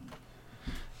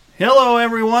Hello,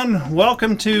 everyone.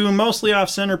 Welcome to Mostly Off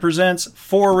Center presents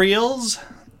For Reels.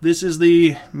 This is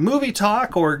the movie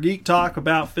talk or geek talk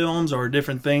about films or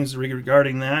different things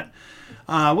regarding that.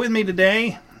 With me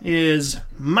today is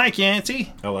Mike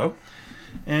Yancey. Hello.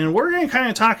 And we're going to kind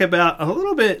of talk about a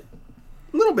little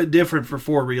bit different for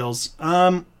For Reels.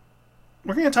 We're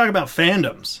going to talk about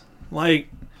fandoms. Like,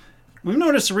 we've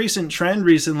noticed a recent trend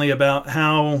recently about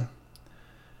how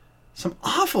some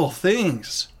awful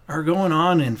things are going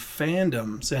on in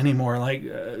fandoms anymore.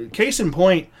 Like, case in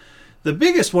point, the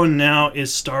biggest one now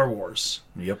is Star Wars.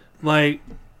 Yep. Like,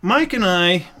 Mike and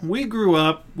I, we grew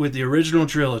up with the original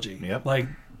trilogy. Yep. Like,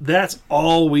 that's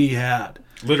all we had.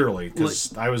 Literally,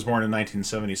 because I was born in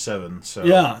 1977. So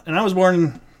Yeah, and I was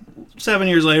born 7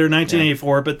 years later,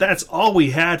 1984, but that's all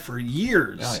we had for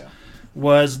years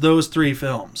was those three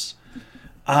films.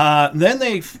 Then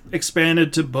they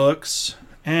expanded to books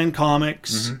and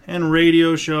comics and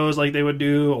radio shows like they would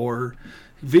do, or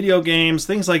video games,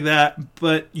 things like that,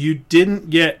 but you didn't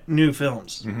get new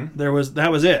films. That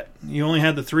was it. You only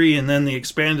had the three and then the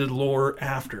expanded lore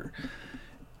after.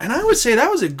 And I would say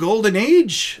that was a golden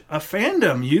age of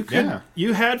fandom.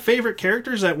 You had favorite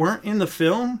characters that weren't in the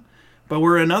film, but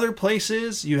were in other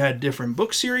places. You had different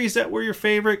book series that were your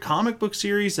favorite, comic book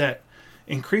series that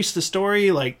increased the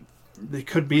story. Like, they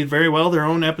could be very well their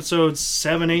own episodes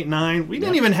 7, 8, 9. We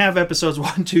didn't even have episodes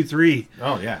 1, 2, 3.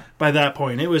 Oh, yeah. By that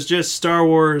point, it was just Star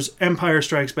Wars, Empire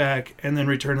Strikes Back, and then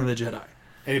Return of the Jedi.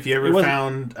 And if you ever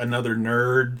found another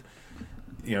nerd,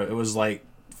 it was like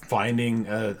finding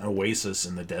an oasis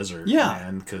in the desert. Yeah.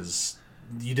 Man, because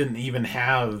you didn't even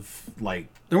have, like...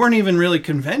 There weren't even really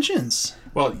conventions.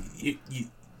 Well,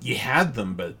 you had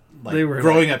them, but like They were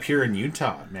growing up here in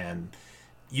Utah, man,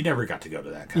 you never got to go to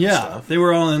that kind of stuff. They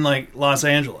were all in like Los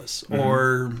Angeles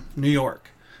or New York.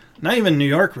 Not even New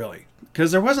York, really,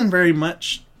 because there wasn't very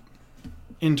much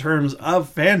in terms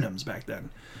of fandoms back then.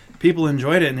 People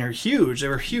enjoyed it, and they're huge. They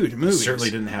were huge movies. You certainly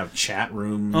didn't have chat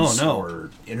rooms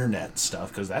or internet stuff,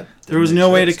 because there was no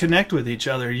way to connect with each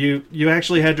other. You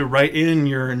actually had to write in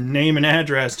your name and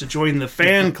address to join the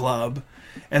fan club,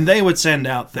 and they would send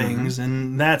out things,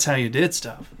 and that's how you did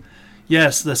stuff.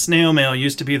 Yes, the snail mail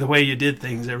used to be the way you did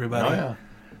things, everybody. Oh, yeah.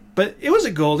 But it was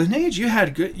a golden age.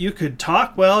 You could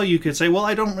talk well. You could say, well,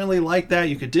 I don't really like that.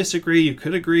 You could disagree. You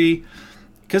could agree.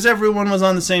 Because everyone was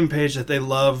on the same page that they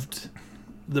loved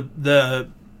the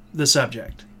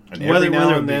subject. And every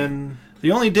now and then...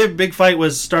 The only big fight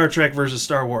was Star Trek versus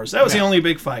Star Wars. That was the only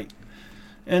big fight.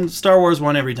 And Star Wars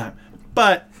won every time.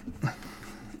 But...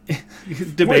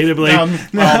 debatably,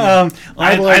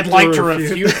 I'd like to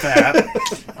refute that.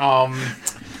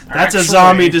 That's a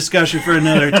zombie discussion for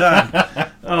another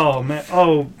time. Oh man!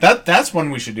 Oh, that's when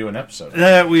we should do an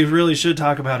episode. We really should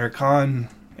talk about our con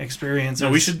experiences.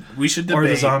 No, we should debate or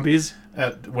the zombies,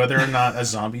 whether or not a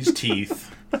zombie's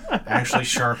teeth actually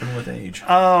sharpen with age.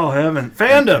 Oh heaven!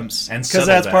 Fandoms, because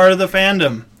that's part of the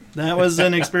fandom. That was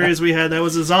an experience we had. That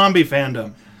was a zombie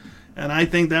fandom, and I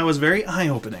think that was very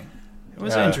eye-opening. It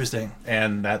was interesting.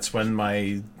 And that's when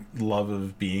my love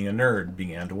of being a nerd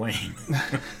began to wane.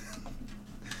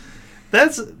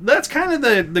 That's kind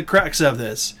of the crux of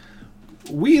this.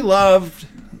 We loved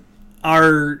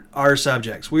our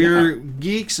subjects. We were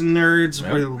geeks and nerds.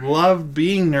 Yep. We loved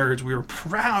being nerds. We were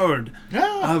proud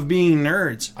of being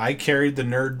nerds. I carried the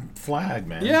nerd flag,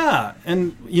 man. Yeah.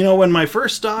 And, when my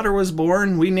first daughter was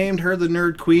born, we named her the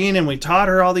Nerd Queen, and we taught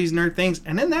her all these nerd things.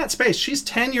 And in that space, she's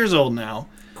 10 years old now.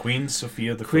 Queen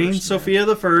Sophia the Queen First. Sophia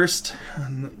the First,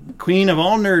 queen of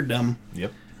all nerddom.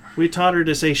 Yep. We taught her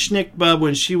to say schnick bub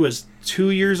when she was 2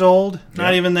 years old.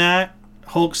 Not even that.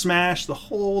 Hulk smash, the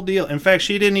whole deal. In fact,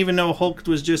 she didn't even know Hulk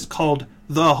was just called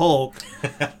the Hulk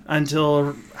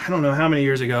until, I don't know how many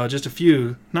years ago, just a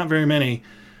few, not very many.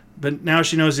 But now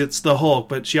she knows it's the Hulk,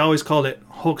 but she always called it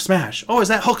Hulk smash. Oh, is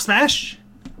that Hulk smash?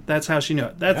 That's how she knew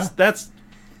it.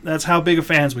 That's how big of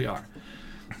fans we are.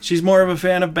 She's more of a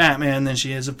fan of Batman than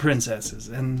she is of princesses.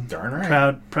 And darn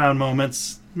right. Proud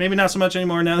moments. Maybe not so much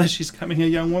anymore now that she's becoming a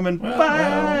young woman.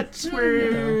 Whatever.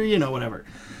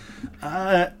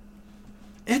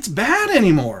 It's bad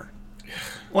anymore.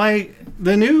 Like,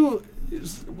 the new,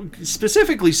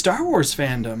 specifically Star Wars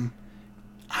fandom,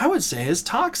 I would say is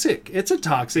toxic. It's a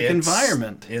toxic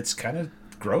environment. It's kind of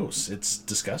gross. It's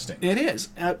disgusting. It is.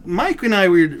 Mike and I,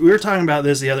 we were talking about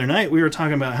this the other night. We were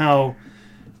talking about how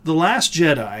The Last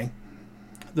Jedi,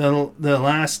 the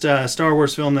last Star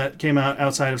Wars film that came out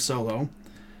outside of Solo,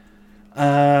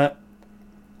 had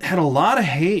a lot of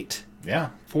hate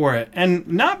for it. And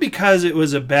not because it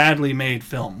was a badly made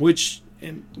film, which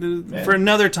for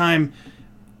another time,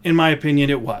 in my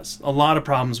opinion, it was. A lot of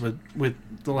problems with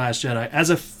The Last Jedi as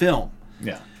a film.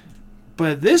 Yeah.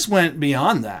 But this went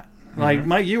beyond that. Like,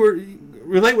 Mike,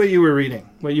 relate what you were reading,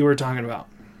 what you were talking about.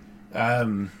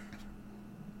 Well,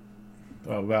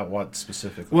 about what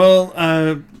specifically? Well,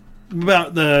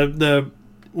 about the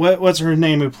what's her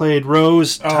name who played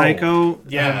Rose Tycho?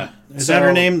 Yeah. Is that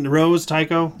her name? Rose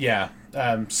Tycho? Yeah.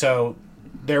 So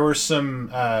there are some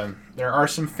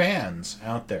fans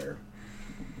out there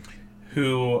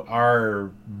who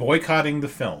are boycotting the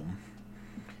film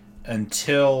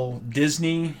until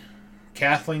Disney,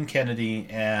 Kathleen Kennedy,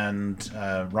 and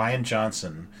Rian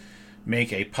Johnson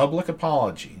make a public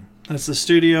apology. That's the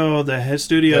studio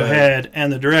head,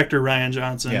 and the director, Rian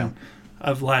Johnson,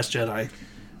 of Last Jedi.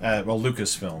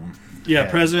 Lucasfilm.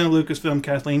 Yeah, president of Lucasfilm,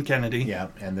 Kathleen Kennedy. Yeah,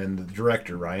 and then the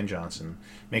director, Rian Johnson,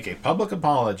 make a public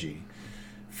apology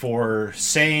for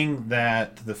saying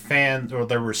that the fans, or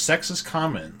there were sexist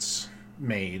comments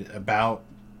made about,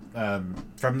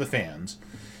 from the fans,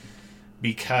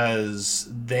 because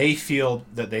they feel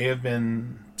that they have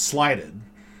been slighted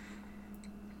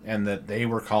and that they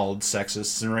were called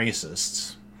sexists and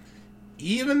racists,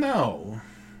 even though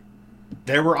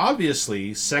there were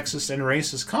obviously sexist and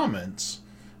racist comments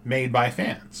made by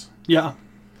fans. Yeah.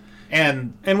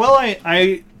 And while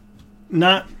I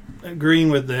not agreeing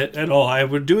with it at all, I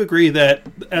do agree that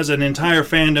as an entire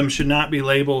fandom should not be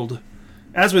labeled,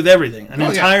 as with everything, an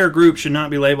entire group should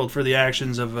not be labeled for the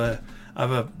actions of the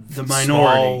minority,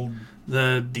 small,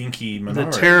 the dinky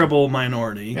minority, the terrible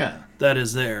minority Yeah. that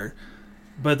is there.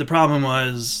 But the problem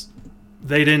was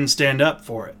they didn't stand up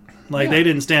for it. Like, they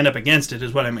didn't stand up against it,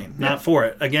 is what I mean. Not for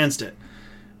it, against it.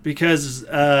 Because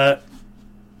the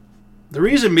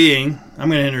reason being, I'm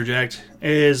going to interject,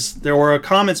 is there were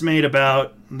comments made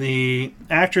about the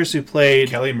actress who played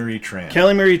Kelly Marie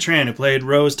Tran, who played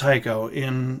Rose Tycho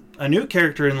in a new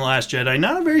character in The Last Jedi.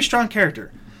 Not a very strong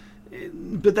character.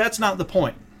 But that's not the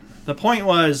point. The point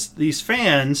was these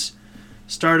fans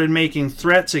started making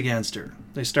threats against her.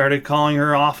 They started calling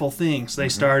her awful things. They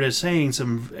started saying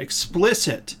some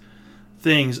explicit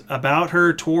things about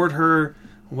her, toward her,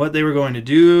 what they were going to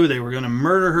do. They were going to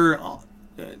murder her.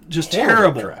 Just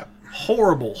horrible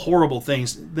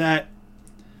things that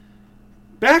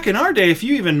back in our day, if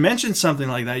you even mentioned something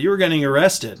like that, you were getting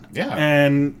arrested. Yeah.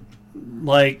 And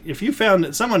like, if you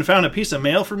someone found a piece of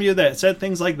mail from you that said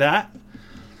things like that,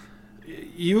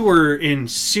 you were in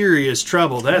serious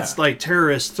trouble. That's like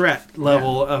terrorist threat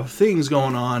level of things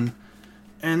going on.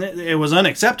 And it was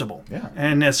unacceptable. Yeah.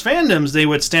 And as fandoms, they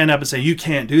would stand up and say, you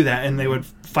can't do that. And they would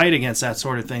fight against that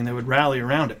sort of thing. They would rally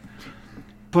around it.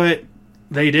 But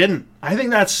they didn't. I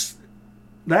think that's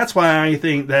why I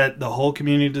think that the whole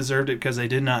community deserved it, because they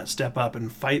did not step up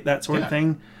and fight that sort of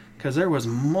thing. Because there was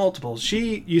multiple.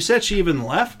 You said she even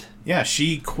left? Yeah,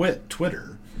 she quit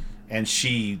Twitter. And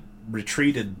she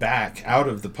retreated back out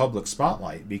of the public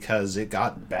spotlight because it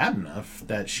got bad enough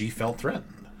that she felt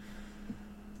threatened.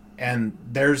 And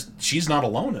she's not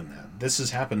alone in that. This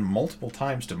has happened multiple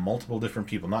times to multiple different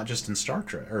people, not just in Star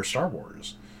Trek or Star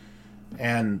Wars.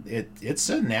 And it's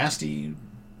a nasty,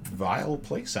 vile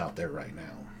place out there right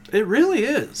now. It really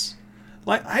is.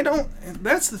 Like,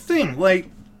 that's the thing.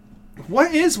 Like,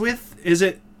 what is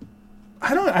it?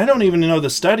 I don't even know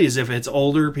the studies, if it's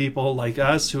older people like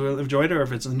us who have enjoyed it or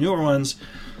if it's the newer ones.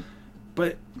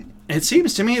 But it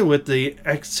seems to me with the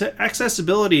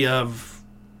accessibility of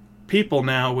people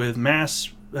now with mass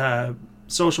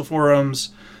social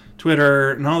forums,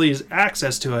 Twitter, and all these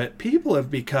access to it, people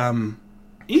have become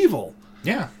evil.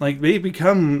 Yeah. Like, they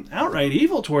become outright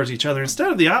evil towards each other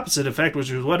instead of the opposite effect,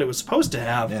 which is what it was supposed to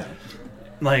have. Yeah.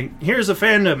 Like, here's a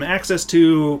fandom, access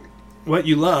to what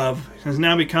you love has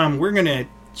now become, we're going to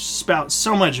spout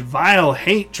so much vile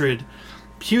hatred,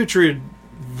 putrid,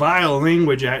 vile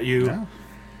language at you. Yeah.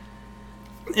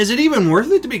 Is it even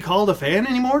worth it to be called a fan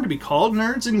anymore? To be called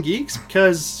nerds and geeks?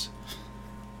 Because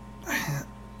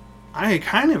I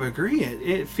kind of agree.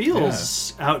 It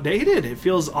feels outdated. It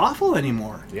feels awful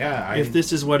anymore. Yeah. If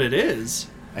this is what it is.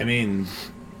 I mean,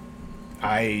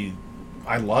 I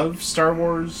love Star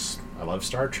Wars. I love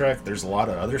Star Trek. There's a lot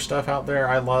of other stuff out there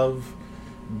I love.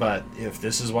 But if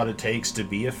this is what it takes to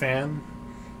be a fan,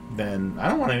 then I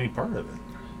don't want any part of it.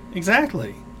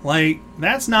 Exactly. Like,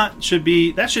 that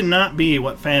should not be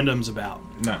what fandom's about.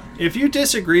 No. If you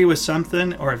disagree with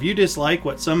something, or if you dislike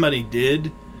what somebody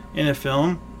did in a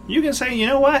film, you can say, you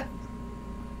know what?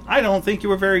 I don't think you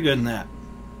were very good in that.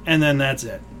 And then that's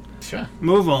it. Sure.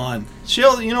 Move on.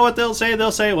 You know what they'll say?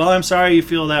 They'll say, well, I'm sorry you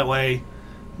feel that way.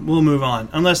 We'll move on.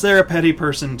 Unless they're a petty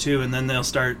person too, and then they'll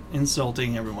start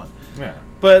insulting everyone. Yeah.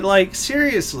 But, like,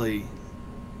 seriously,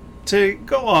 to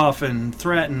go off and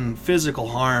threaten physical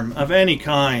harm of any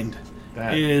kind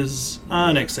is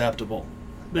unacceptable.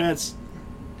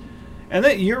 And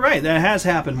you're right. That has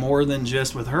happened more than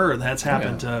just with her. That's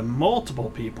happened to multiple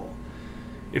people.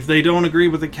 If they don't agree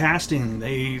with the casting,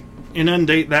 they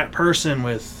inundate that person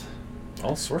with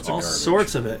all sorts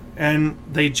of it, and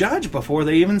they judge before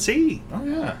they even see. Oh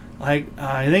yeah. Like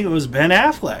I think it was Ben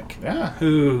Affleck,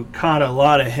 who caught a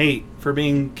lot of hate for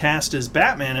being cast as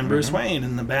Batman and Bruce Wayne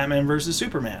in the Batman versus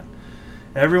Superman.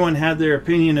 Everyone had their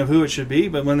opinion of who it should be,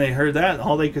 but when they heard that,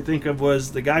 all they could think of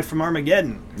was the guy from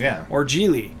Armageddon, or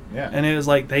Geely, and it was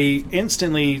like they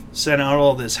instantly sent out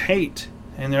all this hate,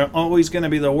 and they're always going to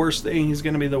be the worst thing. He's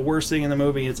going to be the worst thing in the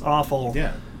movie. It's awful.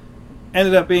 Yeah,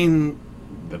 ended up being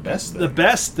the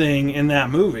best thing in that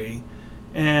movie,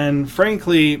 and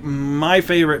frankly, my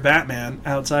favorite Batman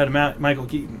outside of Michael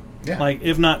Keaton, like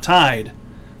if not tied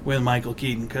with Michael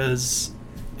Keaton, because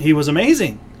he was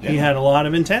amazing. He had a lot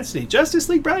of intensity. Justice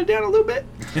League brought it down a little bit,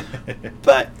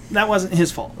 but that wasn't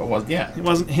his fault. It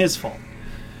wasn't his fault.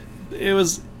 It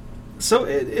was so.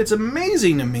 It's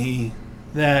amazing to me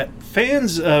that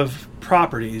fans of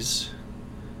properties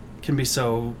can be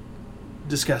so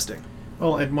disgusting.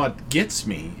 Well, and what gets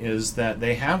me is that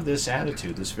they have this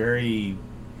attitude, this very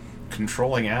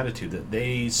controlling attitude, that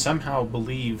they somehow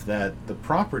believe that the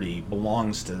property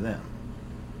belongs to them.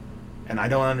 And I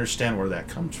don't understand where that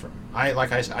comes from.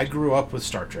 I grew up with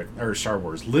Star Trek or Star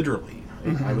Wars, literally.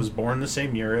 I was born the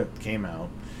same year it came out.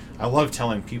 I love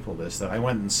telling people this, that I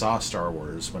went and saw Star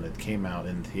Wars when it came out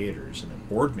in theaters, and it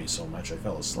bored me so much I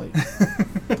fell asleep.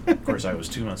 Of course, I was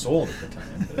 2 months old at the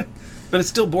time. But it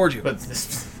still bored you. But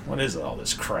what is all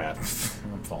this crap?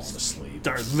 I'm falling asleep.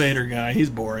 Darth Vader guy, he's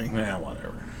boring. Yeah,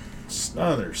 whatever.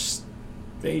 Another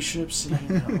spaceship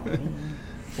scene.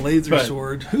 Laser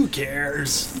sword. Who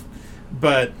cares?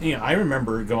 But I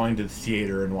remember going to the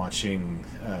theater and watching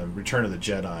Return of the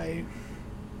Jedi,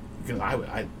 because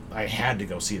I had to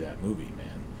go see that movie,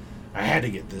 man. I had to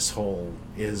get this whole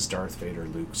is Darth Vader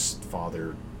Luke's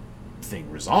father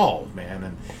thing resolved, man.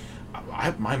 And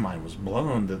my mind was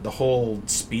blown. The whole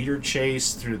speeder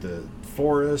chase through the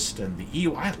forest and the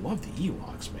Ewoks. I love the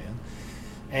Ewoks, man.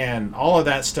 And all of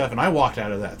that stuff. And I walked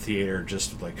out of that theater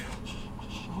just like...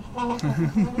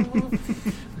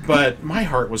 But my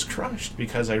heart was crushed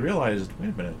because I realized, wait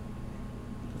a minute,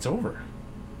 it's over.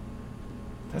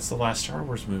 That's the last Star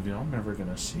Wars movie I'm never going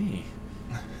to see.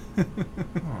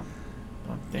 Oh,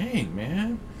 dang,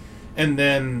 man. And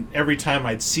then every time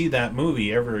I'd see that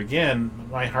movie ever again,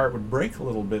 my heart would break a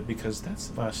little bit because that's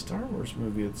the last Star Wars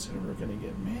movie that's ever going to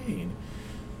get made.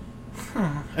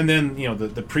 And then,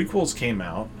 the prequels came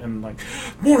out and like,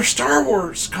 more Star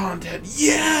Wars content,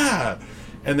 yeah!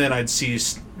 And then I'd see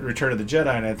Return of the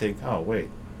Jedi and I'd think, oh, wait,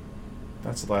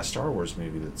 that's the last Star Wars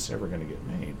movie that's ever going to get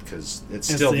made because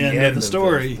it's still the end of the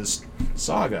story. This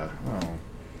saga. Oh.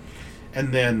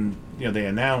 And then, they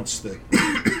announced that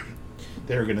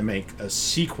they were going to make a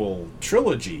sequel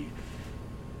trilogy.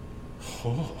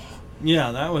 Oh.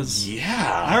 Yeah, that was...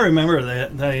 Yeah. I remember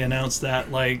that they announced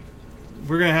that, like,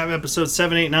 we're going to have episode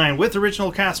 7, 8, 9 with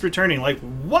original cast returning. Like,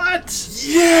 what?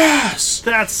 Yes!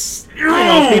 That's, people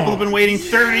have been waiting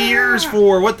 30 years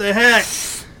for. What the heck?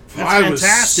 That's fantastic.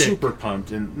 Was super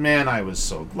pumped, and man, I was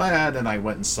so glad, and I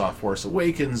went and saw Force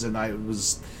Awakens, and I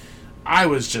was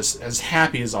just as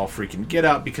happy as all freaking get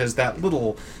out, because that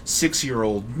little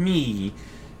 6-year-old me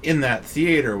in that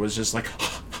theater was just like...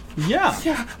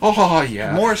 Yeah. Oh,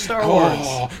 yeah. More Star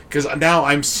Wars. Because now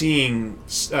I'm seeing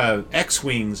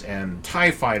X-Wings and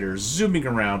TIE Fighters zooming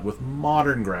around with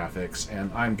modern graphics,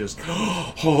 and I'm just,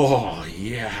 oh,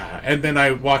 yeah. And then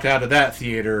I walked out of that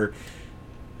theater.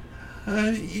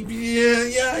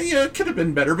 It could have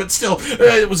been better, but still,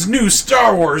 it was new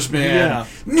Star Wars, man. Yeah.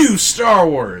 New Star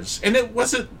Wars. And it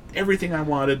wasn't everything I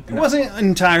wanted. It wasn't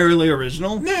entirely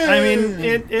original. I mean,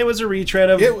 it was a retread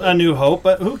of A New Hope,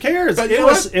 but who cares? But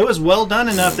it was well done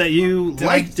enough that you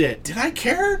liked it. Did I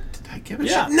care? Did I give a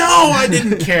shit? No, I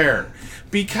didn't care.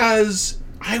 Because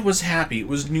I was happy. It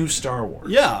was new Star Wars.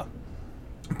 Yeah.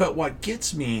 But what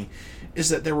gets me is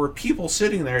that there were people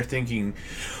sitting there thinking,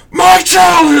 my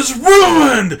child is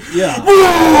ruined! Yeah.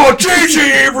 Oh,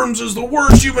 J.J. Abrams is the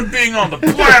worst human being on the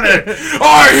planet!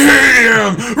 I hate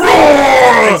him!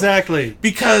 Roar! Exactly.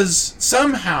 Because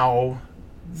somehow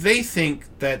they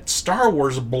think that Star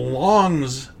Wars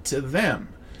belongs to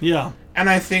them. Yeah. And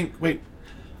I think, wait,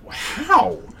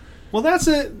 how? Well, that's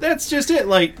it. That's just it.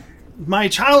 Like, my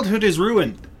childhood is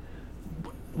ruined.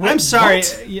 I'm sorry.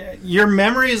 What? Your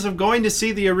memories of going to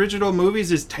see the original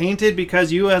movies is tainted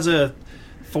because you, as a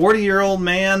 40-year-old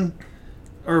man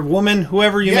or woman,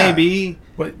 whoever you may be,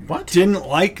 what? Didn't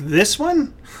like this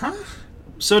one? Huh?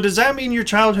 So does that mean your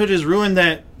childhood is ruined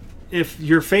that if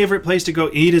your favorite place to go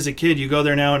eat as a kid, you go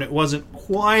there now and it wasn't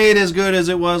quite as good as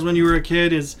it was when you were a kid,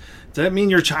 does that mean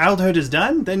your childhood is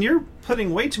done? Then you're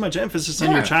putting way too much emphasis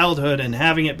on your childhood and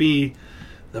having it be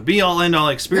the be-all, end-all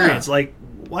experience. Yeah. Like,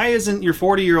 why isn't your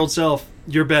 40-year-old self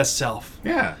your best self?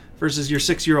 Yeah. Versus your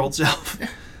 6-year-old self.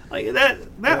 Like, that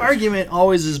argument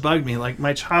always has bugged me. Like,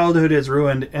 my childhood is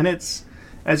ruined, and it's,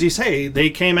 as you say, they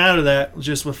came out of that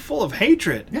just with full of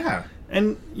hatred. Yeah.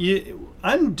 And you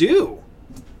undo,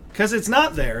 because it's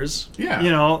not theirs. Yeah.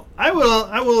 You know, I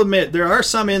will admit there are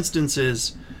some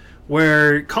instances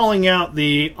where calling out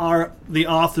the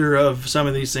author of some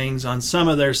of these things on some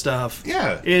of their stuff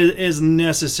is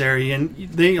necessary, and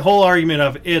the whole argument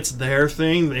of it's their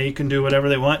thing, they can do whatever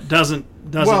they want, doesn't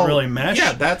really mesh.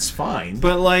 Yeah, that's fine.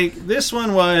 But like, this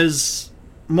one was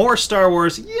more Star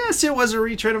Wars. Yes, it was a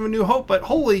retread of A New Hope, but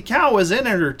holy cow, was it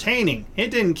entertaining.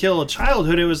 It didn't kill a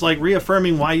childhood. It was like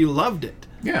reaffirming why you loved it.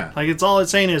 Yeah. Like, it's all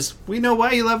it's saying is, we know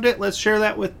why you loved it. Let's share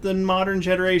that with the modern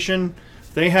generation.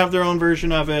 They have their own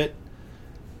version of it.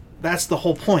 That's the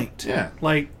whole point. Yeah.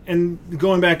 Like, and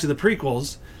going back to the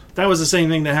prequels, that was the same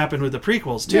thing that happened with the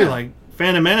prequels, too. Yeah. Like,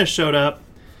 Phantom Menace showed up,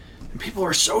 and people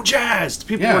were so jazzed.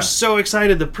 People were so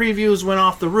excited. The previews went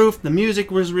off the roof. The music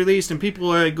was released, and people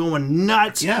were going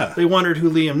nuts. Yeah. They wondered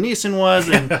who Liam Neeson was,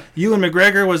 and Ewan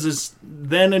McGregor was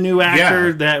then a new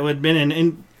actor that had been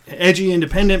in edgy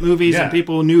independent movies, and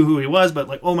people knew who he was, but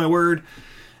like, oh my word.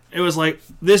 It was like,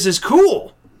 this is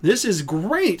cool. This is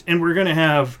great. And we're going to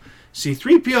have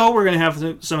C-3PO, we're going to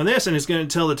have some of this, and it's going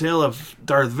to tell the tale of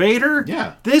Darth Vader.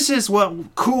 Yeah. This is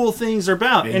what cool things are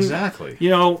about. Exactly. And, you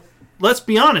know, let's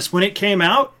be honest, when it came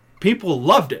out, people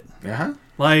loved it. Uh-huh.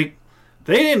 Like,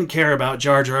 they didn't care about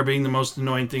Jar Jar being the most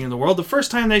annoying thing in the world. The first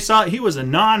time they saw it, he was a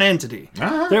non-entity.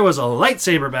 Uh-huh. There was a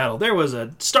lightsaber battle. There was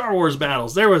a Star Wars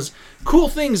battles. There was cool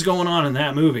things going on in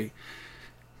that movie.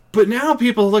 But now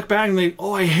people look back and they,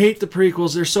 I hate the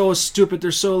prequels. They're so stupid.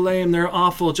 They're so lame. They're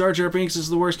awful. Jar Jar Binks is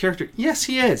the worst character. Yes,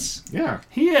 he is. Yeah.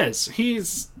 He is.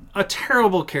 He's a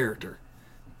terrible character.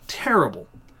 Terrible.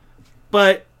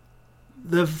 But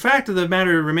the fact of the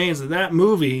matter remains that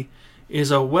movie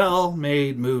is a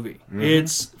well-made movie. Mm-hmm. It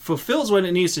fulfills what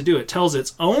it needs to do. It tells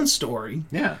its own story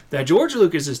that George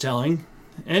Lucas is telling.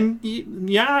 And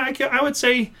I would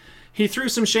say he threw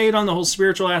some shade on the whole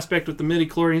spiritual aspect with the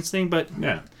midi-chlorians thing, but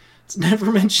it's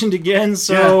never mentioned again,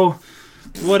 so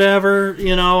whatever,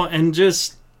 you know, and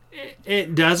just,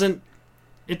 it didn't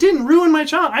ruin my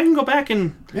child. I can go back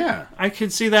and I can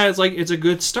see that as like, it's a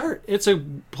good start. It's a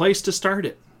place to start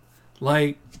it.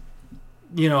 Like,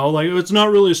 you know, like, it's not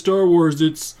really Star Wars,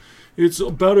 it's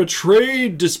about a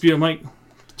trade dispute. I'm like,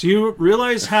 do you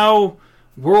realize how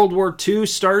World War II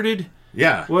started?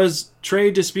 Yeah. Was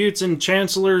trade disputes and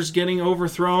chancellors getting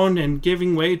overthrown and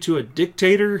giving way to a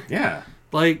dictator. Yeah.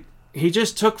 Like, he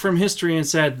just took from history and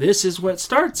said, this is what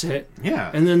starts it. Yeah.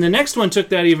 And then the next one took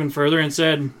that even further and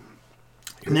said,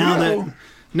 now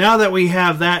that we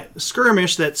have that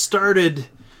skirmish that started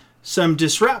some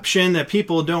disruption that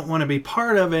people don't want to be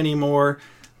part of anymore,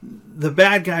 the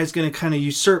bad guy's going to kind of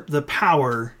usurp the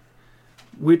power,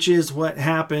 which is what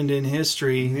happened in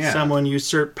history. Yeah. Someone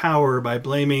usurped power by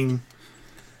blaming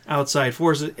outside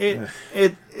forces.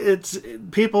 It's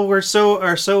people are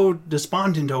so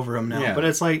despondent over them now, but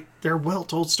it's like, they're well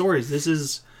told stories. This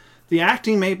is, the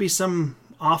acting may be some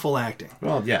awful acting.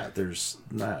 Well, yeah, there's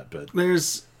that,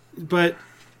 but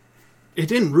it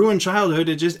didn't ruin childhood.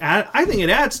 It just I think it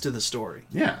adds to the story.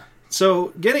 Yeah.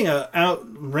 So getting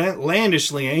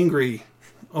outlandishly angry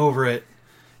over it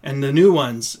and the new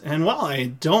ones, and while I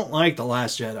don't like The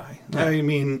Last Jedi, I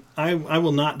mean, I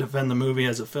will not defend the movie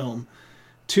as a film.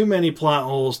 Too many plot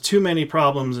holes, too many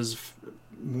problems,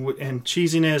 and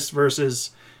cheesiness versus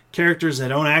characters that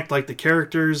don't act like the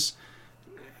characters.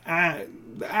 The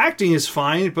acting is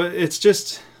fine, but it's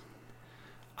just,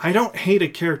 I don't hate a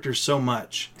character so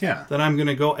much that I'm going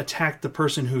to go attack the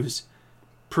person who's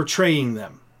portraying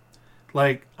them.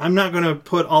 Like, I'm not going to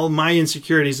put all my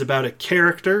insecurities about a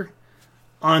character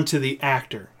onto the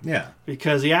actor. Yeah.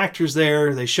 Because the actor's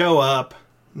there, they show up,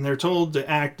 and they're told to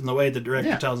act in the way the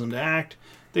director tells them to act.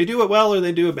 They do it well or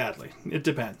they do it badly. It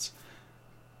depends.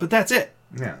 But that's it.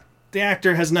 Yeah. The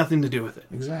actor has nothing to do with it.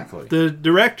 Exactly. The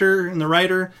director and the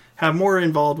writer have more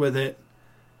involved with it,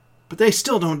 but they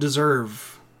still don't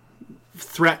deserve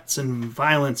threats and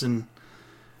violence and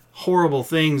horrible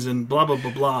things and blah, blah,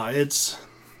 blah, blah. It's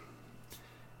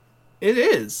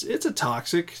a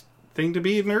toxic thing to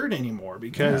be a nerd anymore,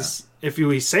 because if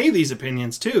we say these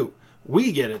opinions too,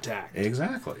 we get attacked.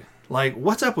 Exactly. Like,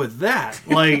 what's up with that?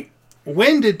 Like,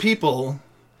 when did people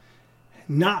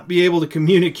not be able to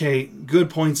communicate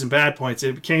good points and bad points?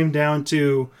 It came down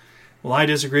to well, I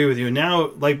disagree with you.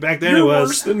 Now, like back then You're it was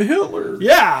worse than Hitler.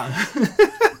 Yeah.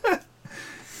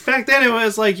 Back then it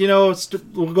was like,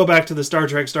 we'll go back to the Star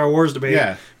Trek, Star Wars debate.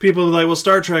 Yeah. People are like, well,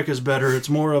 Star Trek is better. It's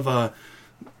more of a,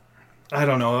 I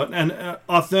don't know, an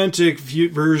authentic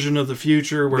version of the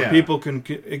future where people can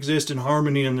exist in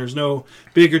harmony and there's no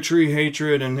bigotry,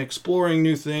 hatred, and exploring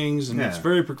new things. And it's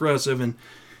very progressive. And,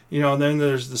 and then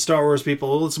there's the Star Wars people.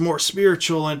 Well, it's more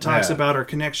spiritual and it talks about our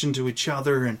connection to each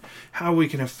other and how we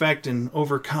can affect and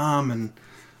overcome and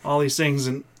all these things.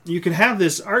 And you can have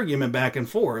this argument back and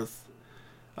forth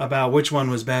about which one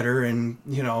was better, and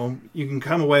you can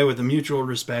come away with a mutual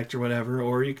respect or whatever,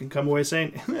 or you can come away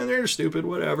saying they're stupid,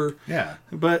 whatever. Yeah.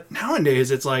 But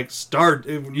nowadays it's like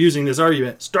using this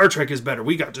argument, Star Trek is better.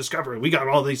 We got Discovery, we got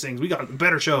all these things, we got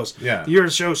better shows. Yeah. Your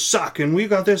shows suck, and we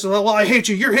got this. Well, I hate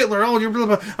you. You're Hitler. Oh, you're blah,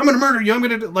 blah. I'm gonna murder you. I'm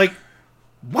gonna like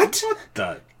what?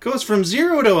 The Goes from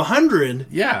 0 to 100.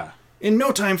 Yeah. In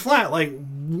no time flat. Like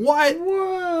what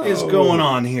is going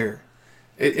on here?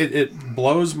 It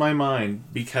blows my mind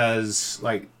because,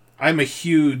 like, I'm a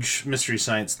huge Mystery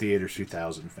Science Theater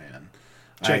 3000 fan.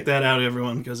 Check that out,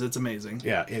 everyone, because it's amazing.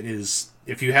 Yeah, it is.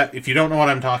 If you don't know what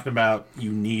I'm talking about,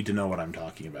 you need to know what I'm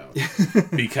talking about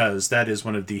because that is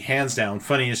one of the hands down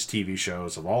funniest TV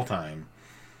shows of all time.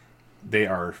 They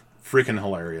are freaking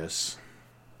hilarious.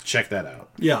 Check that out.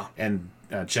 Yeah, and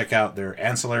check out their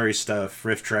ancillary stuff,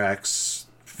 riff tracks,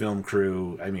 film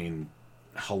crew. I mean,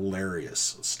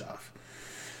 hilarious stuff.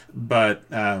 But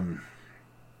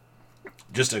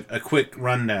just a quick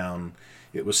rundown.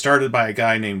 It was started by a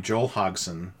guy named Joel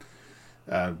Hodgson,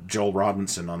 Joel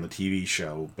Robinson on the TV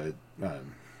show, but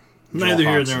neither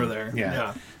here nor there.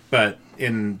 Yeah. But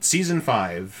in season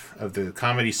 5 of the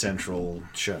Comedy Central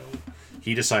show,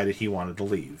 he decided he wanted to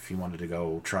leave. He wanted to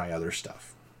go try other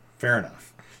stuff. Fair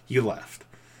enough. He left.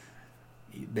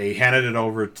 They handed it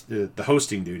over to the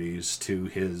hosting duties to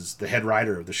the head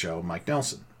writer of the show, Mike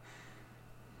Nelson.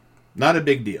 Not a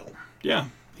big deal. Yeah.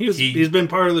 He's been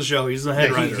part of the show. He's the head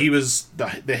writer. He was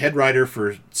the head writer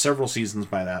for several seasons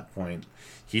by that point.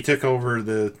 He took over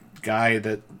the guy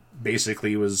that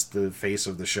basically was the face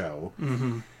of the show.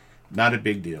 Mm-hmm. Not a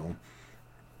big deal.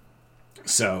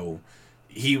 So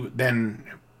he then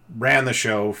ran the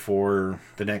show for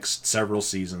the next several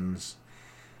seasons.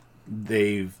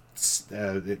 It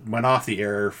went off the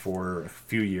air for a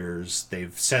few years.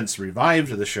 They've since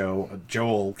revived the show.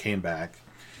 Joel came back.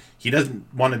 He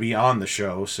doesn't want to be on the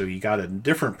show, so he got a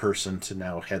different person to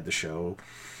now head the show.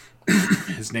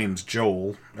 His name's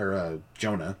Jonah.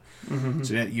 Mm-hmm.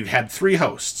 So you've had 3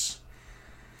 hosts.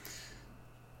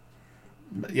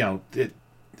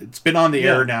 It's been on the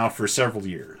air now for several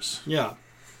years. Yeah.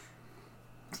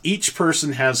 Each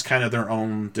person has kind of their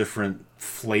own different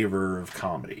flavor of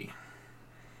comedy.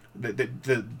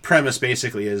 The premise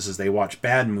basically is they watch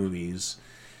bad movies,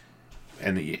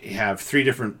 and you have 3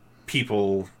 different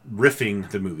people riffing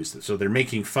the movies. So they're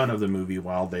making fun of the movie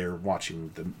while they're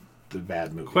watching the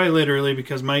bad movie. Quite literally,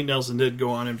 because Mike Nelson did go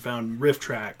on and found riff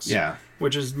tracks. Yeah.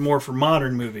 Which is more for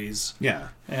modern movies. Yeah.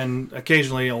 And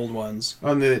occasionally old ones.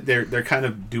 Well, they're kind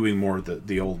of doing more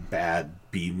the old bad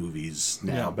B movies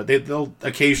now. Yeah. But they'll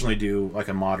occasionally do like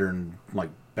a modern, like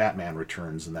Batman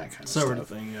Returns and that kind of stuff. Sort of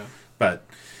thing, yeah. But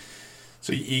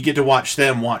so you get to watch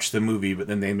them watch the movie, but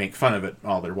then they make fun of it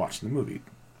while they're watching the movie.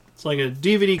 It's like a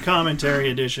DVD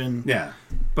commentary edition. Yeah.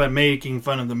 But making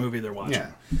fun of the movie they're watching.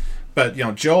 Yeah. But,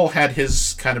 Joel had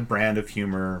his kind of brand of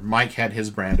humor. Mike had his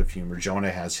brand of humor.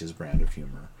 Jonah has his brand of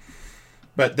humor.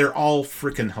 But they're all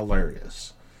freaking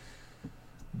hilarious.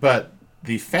 But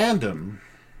the fandom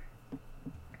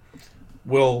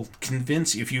will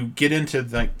convince you, if you get into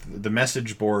the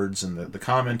message boards and the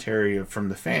commentary from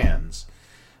the fans,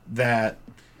 that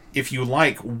if you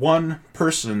like one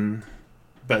person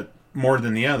but more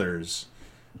than the others,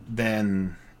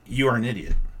 then you are an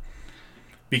idiot.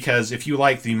 Because if you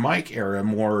like the Mike era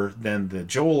more than the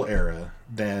Joel era,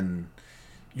 then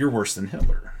you're worse than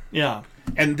Hitler. Yeah.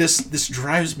 And this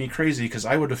drives me crazy because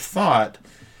I would have thought,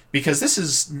 because this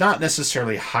is not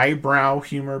necessarily highbrow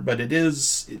humor, but it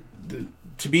is,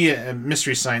 to be a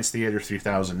Mystery Science Theater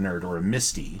 3000 nerd or a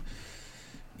Misty,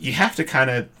 you have to kind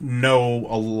of know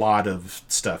a lot of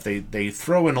stuff. They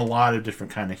throw in a lot of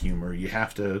different kind of humor. You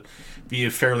have to be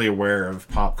fairly aware of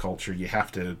pop culture. You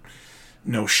have to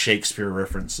know Shakespeare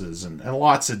references and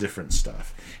lots of different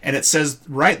stuff. And it says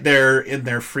right there in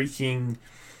their freaking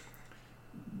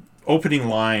opening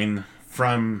line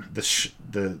from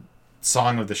the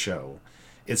song of the show,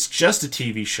 it's just a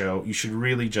TV show. You should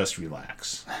really just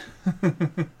relax.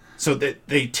 So that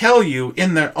they tell you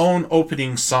in their own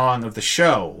opening song of the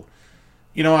show,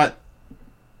 you know what?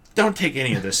 don't take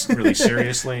any of this really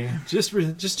seriously. Just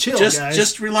chill, guys.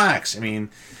 Just relax. I mean,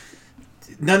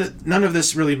 none of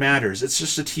this really matters. It's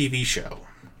just a TV show.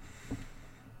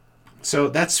 So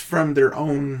that's from their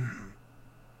own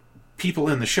people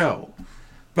in the show.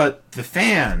 But the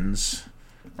fans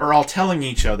are all telling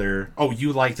each other, oh,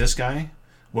 you like this guy?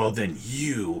 Well, then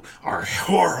you are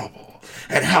horrible.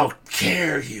 And how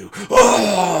dare you?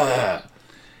 Ugh!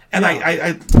 And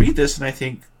I read this and I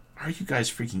think, are you guys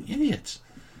freaking idiots?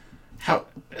 How?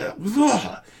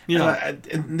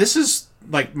 And this is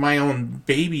like my own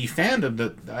baby fandom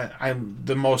that I'm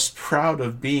the most proud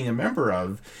of being a member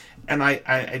of. And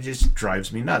I just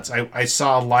drives me nuts. I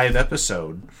saw a live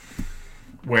episode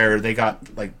where they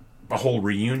got like a whole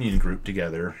reunion group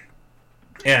together.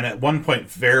 And at one point,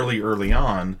 fairly early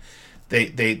on,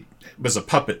 it was a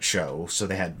puppet show. So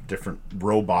they had different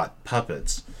robot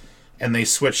puppets. And they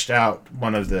switched out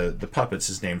one of the puppets.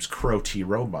 His name's Crow T.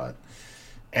 Robot.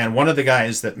 And one of the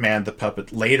guys that manned the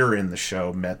puppet later in the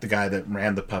show met the guy that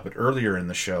ran the puppet earlier in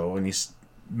the show. And he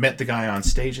met the guy on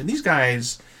stage. And these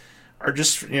guys are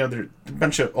just, they're a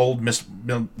bunch of old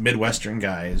Midwestern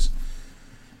guys.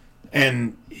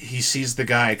 And he sees the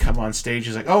guy come on stage.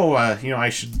 He's like, oh, I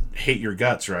should hate your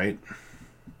guts, right?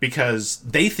 Because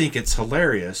they think it's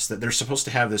hilarious that they're supposed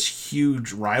to have this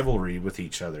huge rivalry with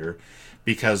each other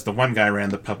because the one guy ran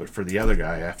the puppet for the other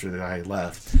guy after the guy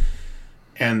left.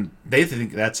 And they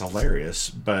think that's hilarious,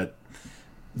 but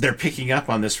they're picking up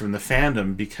on this from the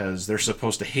fandom because they're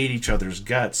supposed to hate each other's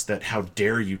guts. That how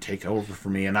dare you take over for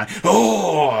me? And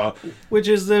which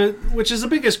is the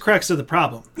biggest crux of the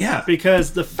problem. Yeah,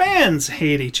 because the fans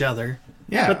hate each other.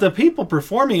 Yeah, but the people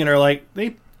performing it are like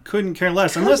they couldn't care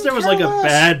less unless there was like a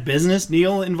bad business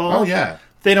deal involved. Oh yeah,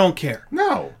 they don't care.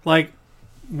 No, like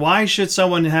why should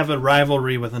someone have a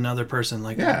rivalry with another person?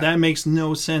 Like that makes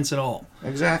no sense at all.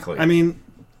 Exactly. I mean,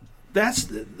 that.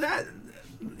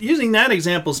 Using that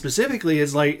example specifically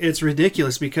is like it's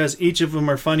ridiculous because each of them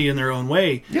are funny in their own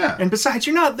way. Yeah. And besides,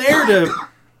 you're not there to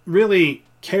really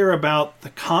care about the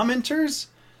commenters.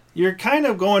 You're kind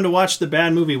of going to watch the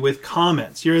bad movie with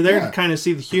comments. You're there to kind of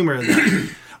see the humor of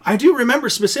that. I do remember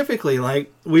specifically,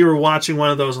 like, we were watching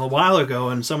one of those a while ago,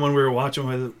 and someone we were watching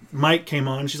with, Mike, came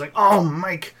on, and she's like, oh,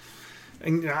 Mike,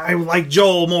 I like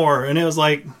Joel more. And it was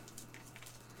like,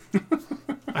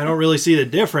 I don't really see the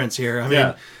difference here. I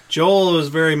mean, Joel is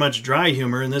very much dry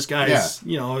humor, and this guy's,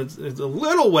 it's a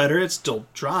little wetter. It's still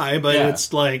dry, but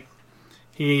it's like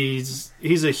he's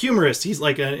a humorist. He's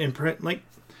like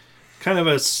kind of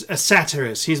a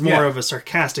satirist. He's more of a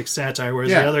sarcastic satire, whereas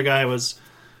the other guy was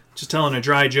just telling a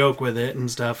dry joke with it and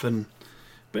stuff.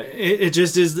 But it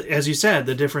just is, as you said,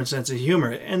 the different sense of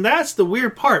humor, and that's the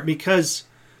weird part because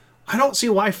I don't see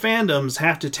why fandoms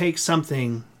have to take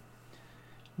something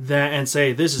that and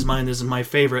say this is my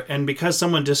favorite, and because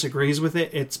someone disagrees with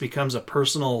it, it becomes a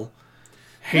personal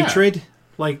hatred.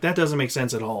 Like that doesn't make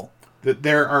sense at all.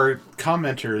 There are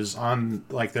commenters on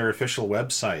like their official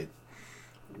website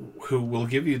who will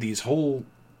give you these whole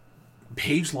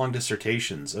page-long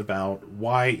dissertations about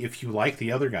why, if you like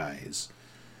the other guys,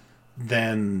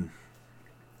 then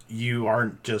you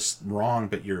aren't just wrong,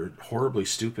 but you're horribly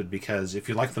stupid, because if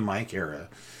you like the Mike era,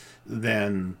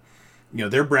 then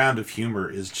their brand of humor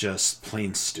is just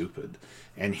plain stupid.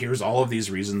 And here's all of these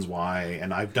reasons why,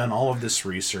 and I've done all of this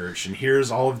research, and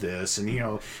here's all of this, and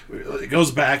it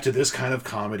goes back to this kind of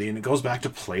comedy, and it goes back to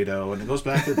Plato, and it goes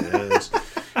back to this.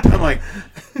 And I'm like,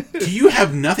 do you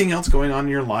have nothing else going on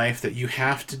in your life that you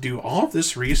have to do all of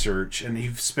this research, and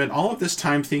you've spent all of this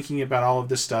time thinking about all of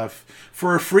this stuff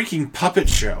for a freaking puppet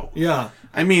show? Yeah.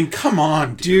 I mean, come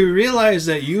on, dude. Do you realize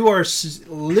that you are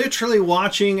literally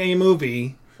watching a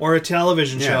movie or a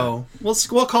television show?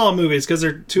 We'll call it movies because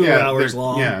they're 2 hours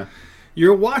long. Yeah.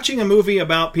 You're watching a movie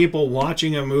about people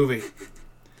watching a movie.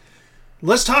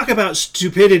 Let's talk about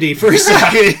stupidity for a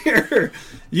second here.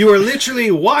 You are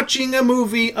literally watching a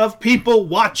movie of people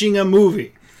watching a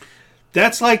movie.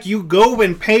 That's like you go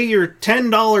and pay your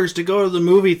 $10 to go to the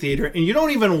movie theater and you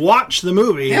don't even watch the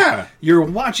movie. Yeah. You're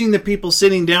watching the people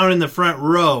sitting down in the front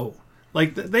row.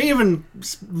 Like, they even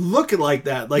look like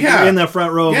that. Like, you're in the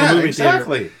front row of a movie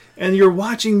theater. And you're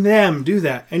watching them do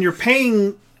that. And you're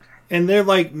paying, and they're,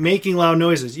 like, making loud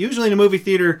noises. Usually in a movie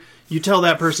theater, you tell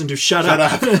that person to shut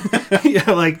up.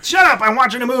 Like, shut up, I'm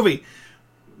watching a movie.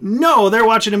 No, they're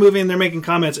watching a movie and they're making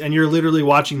comments, and you're literally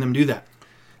watching them do that.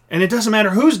 And it doesn't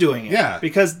matter who's doing it. Yeah.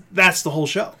 Because that's the whole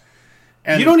show.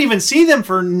 And you don't even see them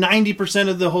for 90%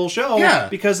 of the whole show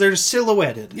because they're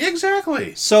silhouetted.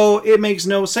 Exactly. So it makes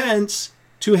no sense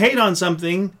to hate on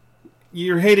something.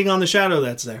 You're hating on the shadow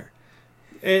that's there.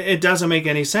 It doesn't make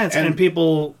any sense. And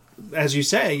people, as you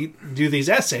say, do these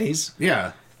essays.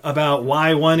 Yeah. about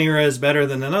why one era is better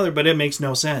than another, but it makes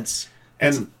no sense.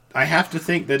 And I have to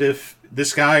think that if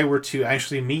this guy were to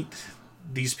actually meet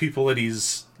these people that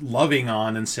he's loving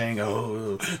on and saying,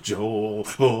 "Oh, Joel,"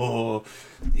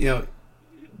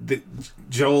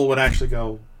 Joel would actually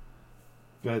go,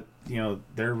 "But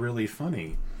they're really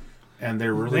funny, and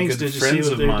they're really Thanks, good did friends you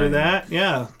see of what they mine. did that?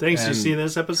 Yeah, thanks. Did you see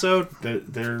this episode?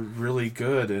 They're really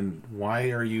good, and why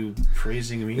are you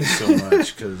praising me so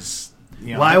much? Because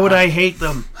why would I hate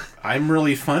them? I'm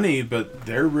really funny, but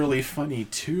they're really funny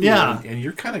too. Yeah, and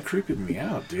you're kind of creeping me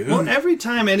out, dude." Well, every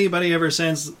time anybody ever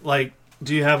sends like,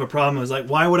 "Do you have a problem?" It's like,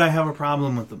 why would I have a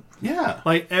problem with them? Yeah,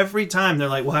 like every time they're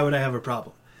like, why would I have a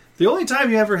problem? The only time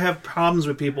you ever have problems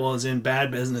with people is in bad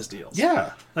business deals.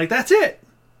 Yeah. Like, that's it.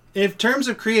 In terms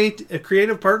of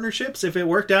creative partnerships, if it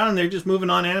worked out and they're just moving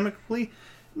on amicably,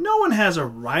 no one has a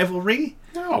rivalry.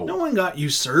 No. No one got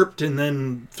usurped and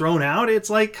then thrown out. It's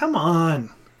like, come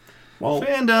on. Well,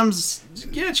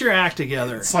 fandoms, get your act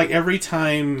together. It's like every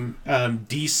time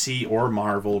DC or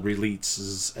Marvel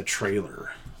releases a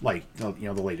trailer, like the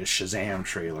latest Shazam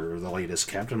trailer or the latest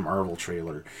Captain Marvel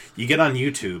trailer, you get on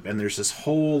YouTube and there's this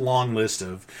whole long list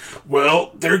of,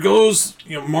 well, there goes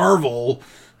Marvel.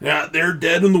 Yeah, they're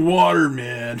dead in the water,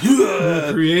 man.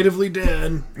 Creatively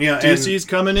dead. Yeah, DC's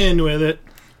coming in with it.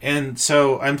 And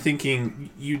so I'm thinking,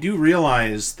 you do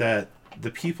realize that the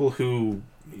people who,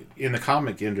 in the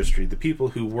comic industry, the people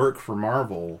who work for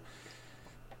Marvel,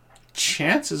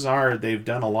 chances are they've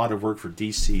done a lot of work for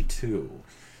DC too.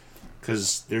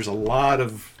 Because there's a lot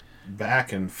of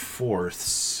back and forth.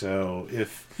 So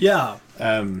if... Yeah.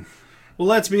 Well,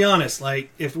 let's be honest.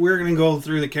 Like, if we're going to go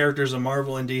through the characters of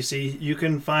Marvel and DC, you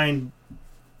can find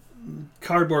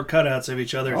cardboard cutouts of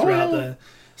each other throughout the...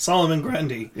 Solomon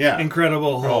Grundy. Yeah.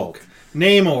 Incredible Hulk.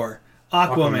 Namor.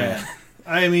 Aquaman.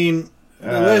 I mean,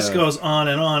 the list goes on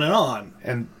and on and on.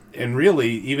 And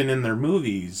really, even in their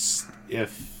movies,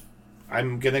 if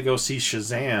I'm going to go see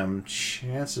Shazam,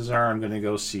 chances are I'm going to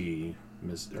go see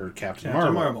Captain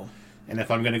Marvel. And if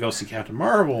I'm going to go see Captain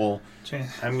Marvel,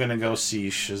 I'm going to go see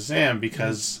Shazam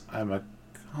because I'm a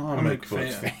comic book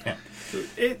fan.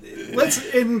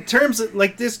 In terms of,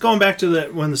 like, this, going back to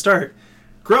the start,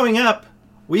 growing up,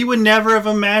 we would never have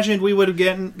imagined we would have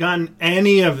gotten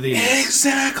any of these.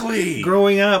 Exactly.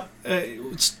 Growing up,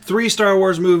 3 Star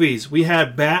Wars movies. We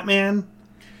had Batman,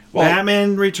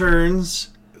 Batman Returns,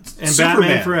 and Superman.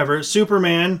 Batman Forever.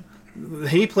 Superman,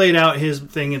 he played out his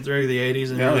thing through the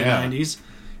 80s and early 90s.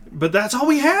 But that's all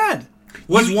we had.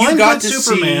 Was one good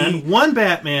Superman, one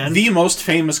Batman. The most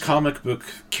famous comic book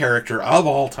character of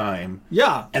all time.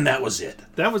 Yeah. And that was it.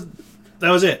 That was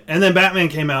it. And then Batman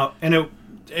came out, and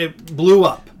it blew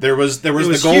up. There was the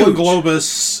Golden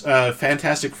Globus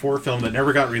Fantastic Four film that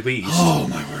never got released. Oh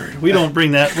my word! We don't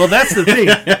bring that. Well, that's the thing.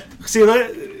 See,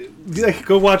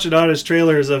 go watch it on his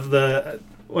trailers of the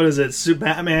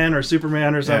Batman or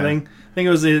Superman or something. Yeah. I think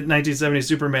it was the 1970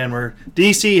 Superman where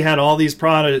DC had all these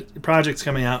projects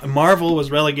coming out, and Marvel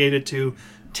was relegated to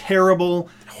terrible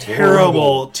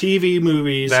TV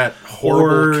movies. That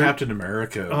horrible Captain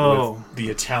America with the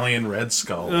Italian Red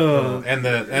Skull, and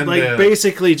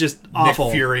basically just awful.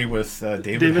 Nick Fury with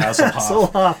David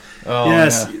Hasselhoff.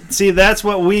 Yes, yeah. See, that's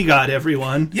what we got,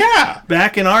 everyone. Yeah,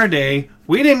 back in our day,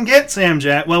 we didn't get Sam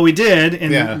Jackson. Well, we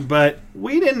did, but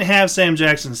we didn't have Sam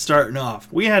Jackson starting off.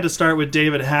 We had to start with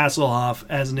David Hasselhoff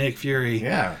as Nick Fury.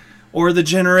 Yeah. Or the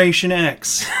Generation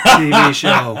X TV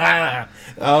show.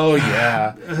 Oh,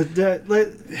 yeah.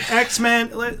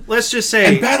 X-Men, let's just say...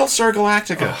 And Battlestar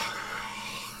Galactica.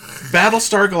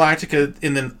 Battlestar Galactica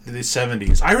in the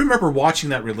 70s. I remember watching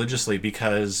that religiously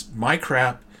because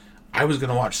I was going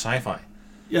to watch sci-fi.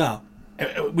 Yeah.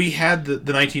 We had the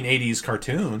 1980s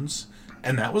cartoons,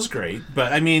 and that was great.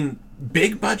 But, I mean,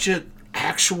 big budget,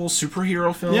 actual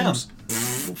superhero films? Yeah.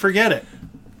 Forget it.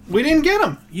 We didn't get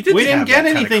them. We didn't get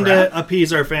anything to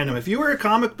appease our fandom. If you were a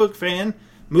comic book fan,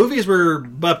 movies were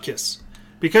bupkis.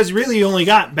 Because really you only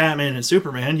got Batman and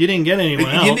Superman. You didn't get anyone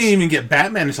else. You didn't even get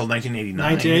Batman until 1989.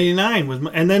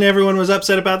 1989. And then everyone was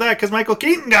upset about that because Michael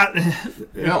Keaton got...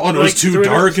 it was too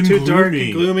dark and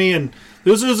gloomy. And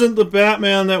this isn't the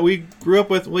Batman that we grew up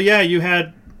with. Well, yeah, you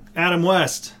had Adam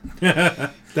West.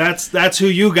 That's who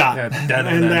you got.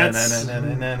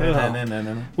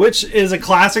 Which is a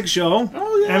classic show.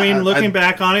 Oh, yeah. I mean, looking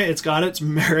back on it, it's got its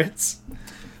merits.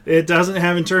 It doesn't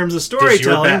have in terms of storytelling. Does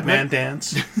your Batman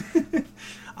dance?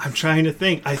 I'm trying to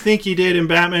think. I think he did in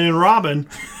Batman and Robin.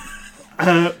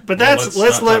 But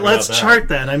let's chart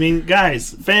that. I mean,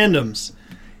 guys, fandoms.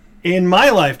 In my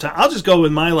lifetime, I'll just go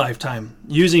with my lifetime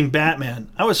using Batman.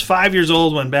 I was 5 years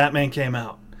old when Batman came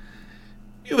out.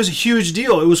 it was a huge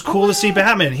deal. It was cool to see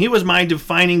Batman. He was my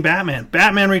defining Batman.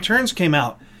 Batman Returns came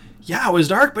out. Yeah, it was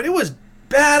dark, but it was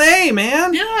bad A,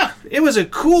 man. Yeah. It was a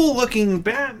cool looking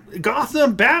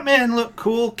Gotham. Batman looked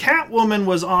cool. Catwoman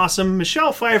was awesome.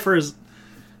 Michelle Pfeiffer is...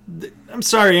 I'm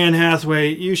sorry, Anne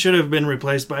Hathaway. You should have been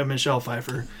replaced by Michelle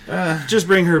Pfeiffer. Just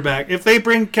bring her back. If they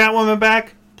bring Catwoman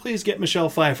back, please get Michelle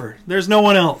Pfeiffer. There's no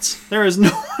one else. There is no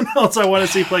one else I want to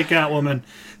see play Catwoman,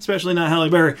 especially not Halle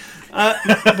Berry.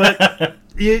 But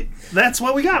that's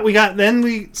what we got. Then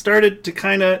we started to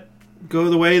kind of go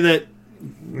the way that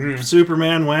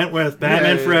Superman went with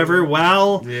Batman Forever.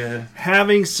 While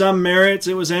having some merits,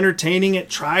 it was entertaining. It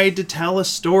tried to tell a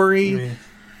story,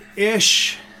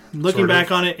 ish. Looking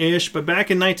back on it, ish. But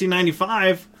back in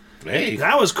 1995,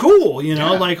 that was cool. You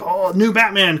know, like, oh, new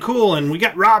Batman, cool. And we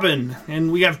got Robin,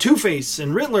 and we have Two-Face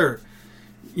and Riddler.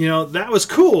 You know, that was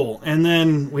cool. And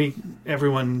then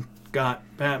everyone got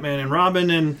Batman and Robin,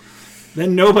 and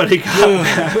then nobody got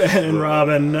Batman and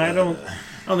Robin. I don't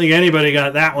think anybody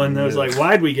got that one. That was like,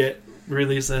 why'd we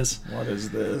release this? What is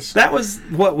this? That was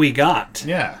what we got.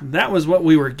 Yeah. That was what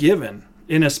we were given.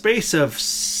 In a space of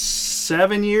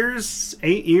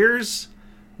 8 years,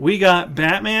 we got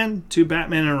Batman to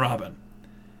Batman and Robin.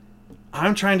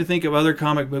 I'm trying to think of other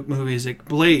comic book movies. Like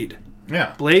Blade.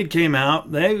 Yeah. Blade came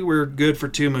out. They were good for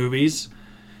 2 movies.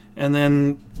 And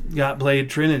then got Blade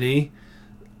Trinity.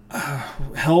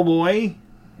 Hellboy.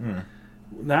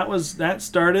 That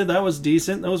was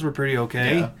decent. Those were pretty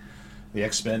okay. Yeah. The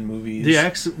X-Men movies.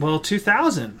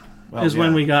 2000 is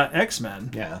when we got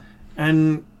X-Men. Yeah.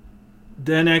 And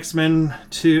then X-Men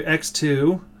to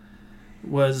X2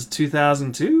 was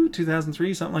 2002,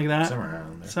 2003, something like that.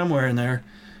 Somewhere in there.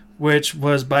 Which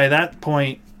was, by that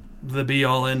point, the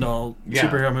be-all, end-all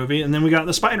superhero movie. And then we got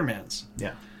the Spider-Mans.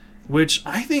 Yeah. Which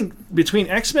I think, between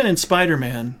X-Men and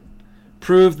Spider-Man,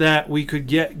 proved that we could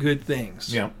get good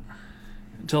things. Yeah.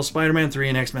 Until Spider-Man 3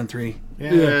 and X-Men 3.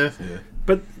 Yeah.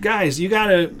 But, guys, you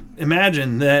gotta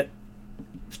imagine that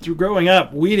through growing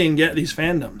up, we didn't get these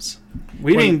fandoms.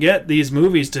 We didn't get these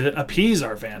movies to appease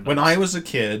our fandom. When I was a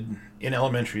kid in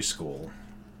elementary school,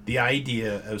 the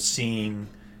idea of seeing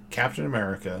Captain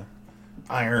America,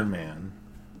 Iron Man,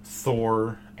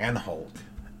 Thor, and Hulk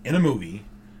in a movie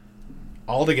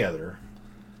all together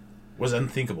was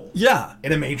unthinkable. Yeah.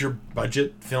 In a major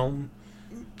budget film.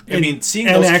 Seeing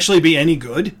those actually be any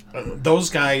good. Those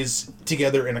guys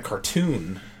together in a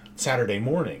cartoon Saturday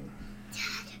morning.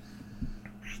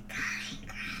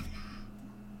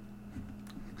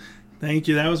 Thank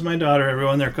you. That was my daughter,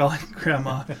 everyone. They're calling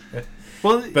Grandma.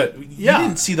 Well, but you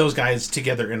didn't see those guys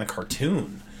together in a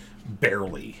cartoon.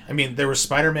 Barely. I mean, there was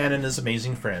Spider-Man and his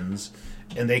Amazing Friends,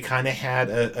 and they kind of had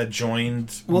a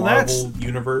joined Marvel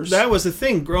universe. That was the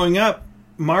thing. Growing up,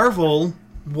 Marvel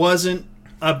wasn't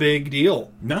a big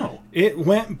deal. No. It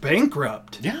went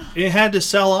bankrupt. Yeah. It had to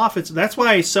sell off. That's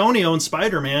why Sony owns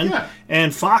Spider-Man,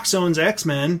 and Fox owns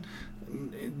X-Men.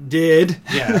 Did.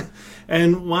 Yeah.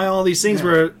 And why all these things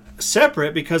were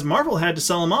separate, because Marvel had to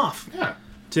sell them off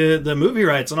to the movie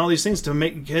rights and all these things to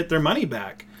get their money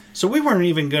back. So we weren't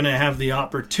even going to have the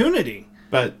opportunity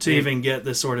to even get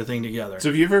this sort of thing together. So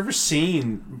if you've ever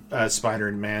seen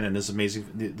Spider-Man and his amazing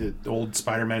the old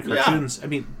Spider-Man cartoons, I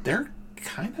mean, they're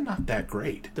kind of not that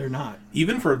great. They're not.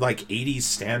 Even for like 80s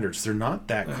standards, they're not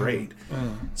that great.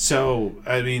 So,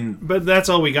 I mean... But that's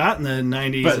all we got in the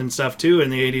 90s and stuff too.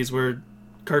 In the 80s were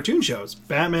cartoon shows.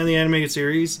 Batman the Animated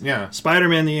Series.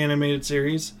 Spider-Man the Animated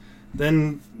Series.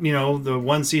 Then, the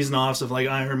one season offs of like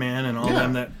Iron Man and all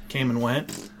them that came and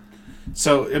went.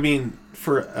 So, I mean,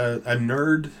 for a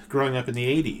nerd growing up in the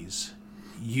 80s,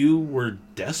 you were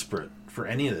desperate for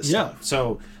any of this stuff.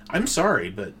 So, I'm sorry,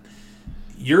 but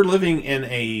you're living in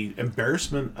a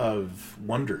embarrassment of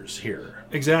wonders here.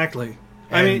 Exactly.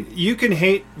 I mean, you can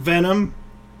hate Venom,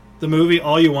 the movie,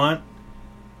 all you want,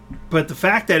 but the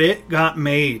fact that it got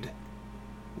made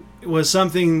was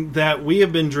something that we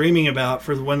have been dreaming about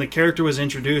for when the character was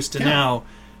introduced to now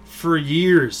for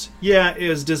years. Yeah, it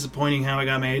was disappointing how it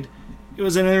got made. It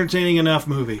was an entertaining enough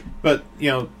movie. But,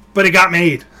 But it got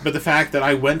made. But the fact that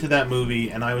I went to that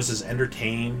movie and I was as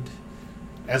entertained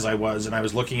as I was, and I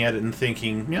was looking at it and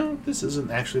thinking, this isn't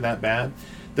actually that bad.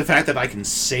 The fact that I can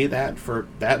say that for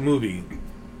that movie,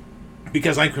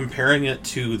 because I'm comparing it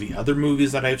to the other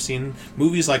movies that I've seen,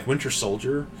 movies like Winter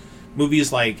Soldier,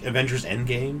 movies like Avengers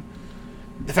Endgame,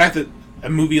 the fact that a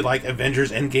movie like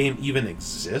Avengers Endgame even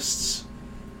exists,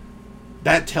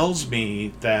 that tells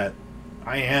me that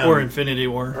I am... Or Infinity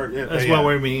War. That's what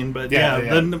we mean, but the fact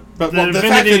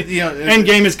that,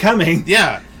 Endgame is coming.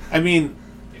 Yeah, I mean,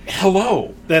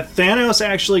 hello. That Thanos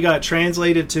actually got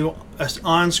translated to an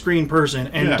on-screen person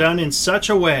and done in such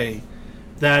a way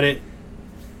that it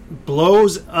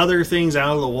blows other things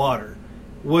out of the water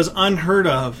was unheard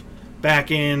of back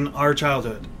in our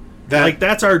childhood.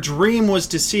 That's our dream, was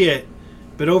to see it.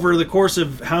 But over the course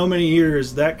of how many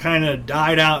years, that kind of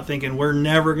died out, thinking we're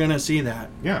never going to see that.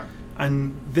 Yeah.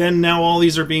 And then now all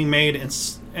these are being made,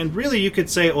 and really you could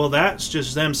say, well, that's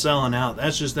just them selling out.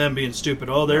 That's just them being stupid.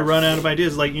 Oh, they're running out of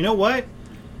ideas. Like, you know what?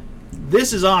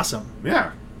 This is awesome.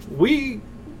 Yeah.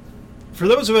 For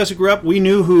those of us who grew up, we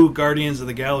knew who Guardians of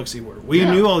the Galaxy were. We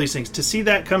knew all these things. To see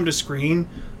that come to screen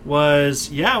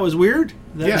was weird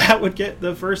that would get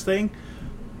the first thing.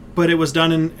 But it was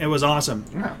done, and it was awesome.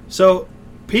 Yeah. So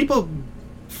people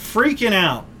freaking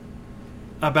out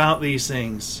about these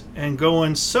things and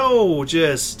going so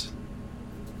just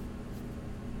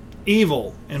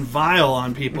evil and vile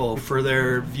on people for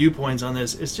their viewpoints on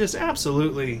this. It's just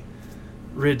absolutely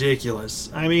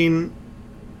ridiculous. I mean,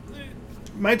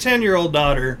 my 10-year-old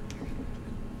daughter,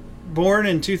 born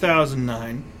in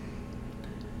 2009,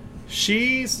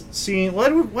 she's seen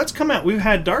what's come out. We've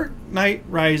had Dark Knight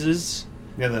Rises.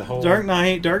 Yeah, the whole Dark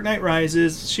Knight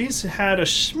Rises. She's had a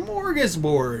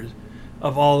smorgasbord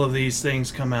of all of these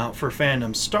things come out for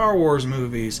fandom. Star Wars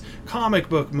movies, comic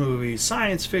book movies,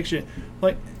 science fiction,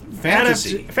 like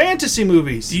fantasy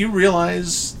movies. Do you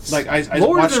realize, like, I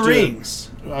Lord watched of the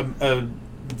Rings, a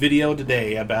video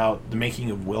today about the making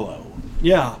of Willow.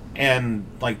 Yeah. And,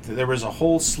 like, there was a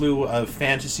whole slew of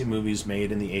fantasy movies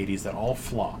made in the 80s that all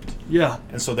flopped. Yeah.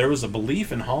 And so there was a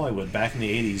belief in Hollywood back in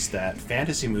the 80s that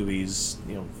fantasy movies,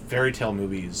 fairy tale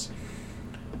movies,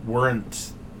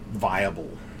 weren't viable.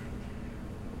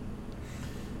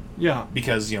 Yeah.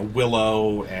 Because,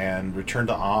 Willow and Return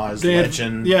to Oz,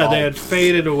 Legend... they had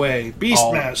faded away.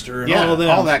 Beastmaster and all of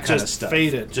them. All that kind of stuff.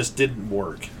 Faded. Just didn't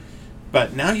work.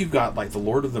 But now you've got, like, the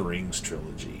Lord of the Rings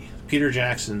trilogy. Peter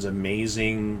Jackson's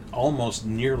amazing, almost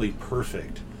nearly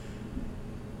perfect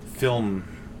film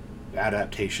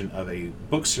adaptation of a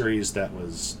book series that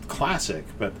was classic,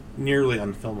 but nearly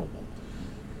unfilmable.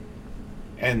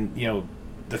 And,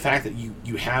 the fact that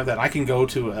you have that, I can go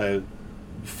to a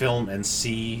film and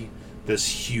see this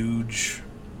huge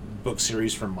book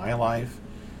series from my life,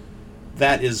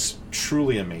 that is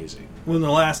truly amazing. When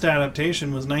the last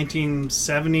adaptation was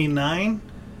 1979...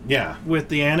 Yeah. With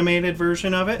the animated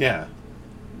version of it. Yeah.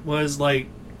 Was like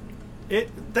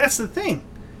that's the thing.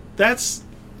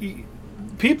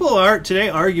 People are today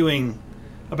arguing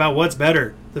about what's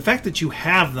better. The fact that you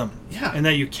have them. Yeah. And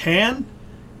that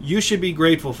you should be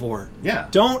grateful for. Yeah.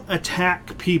 Don't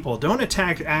attack people. Don't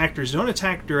attack actors. Don't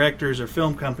attack directors or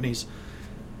film companies.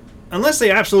 Unless they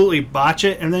absolutely botch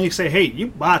it, and then you say, hey, you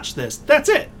botched this. That's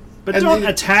it. But don't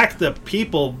attack the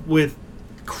people with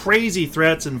crazy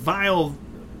threats and vile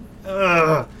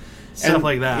stuff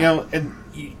like that. And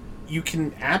you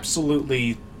can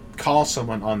absolutely call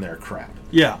someone on their crap.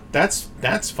 Yeah.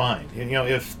 That's fine.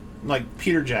 If, like,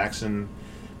 Peter Jackson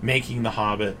making The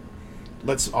Hobbit,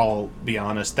 let's all be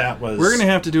honest, that was... We're going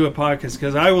to have to do a podcast,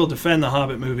 because I will defend the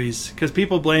Hobbit movies, because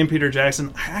people blame Peter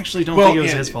Jackson. I actually don't think it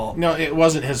was his fault. No, it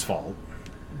wasn't his fault.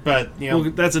 But,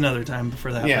 that's another time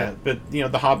for that. Yeah, but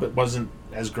The Hobbit wasn't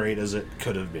as great as it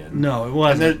could have been. No, it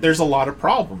wasn't. And there's a lot of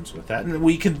problems with that. And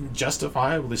we can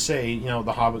justifiably say,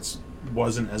 The Hobbit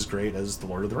wasn't as great as The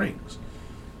Lord of the Rings.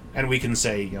 And we can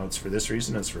say, it's for this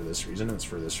reason, it's for this reason, it's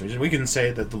for this reason. We can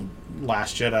say that The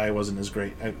Last Jedi wasn't as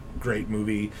a great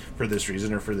movie for this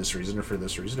reason, or for this reason, or for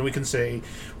this reason. And we can say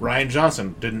Rian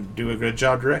Johnson didn't do a good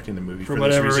job directing the movie for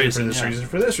this reason, for this reason,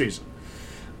 for this reason.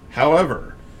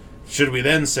 However, should we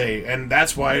then say, and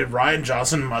that's why Rian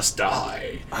Johnson must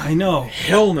die? I know.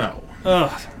 Hell no.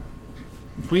 Ugh.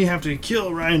 We have to kill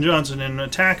Rian Johnson and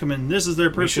attack him, and this is their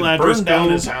personal address. We should burn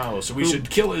down his house. We should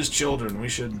kill his children. We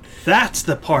should... That's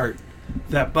the part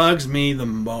that bugs me the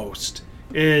most,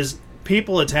 is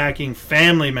people attacking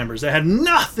family members that had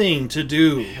nothing to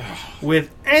do with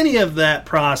any of that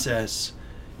process,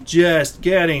 just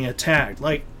getting attacked.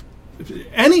 Like,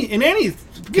 in any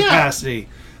capacity.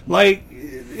 Like,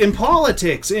 in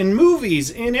politics, in movies,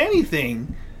 in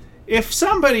anything. If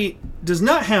somebody does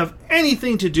not have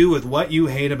anything to do with what you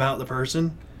hate about the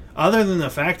person, other than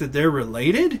the fact that they're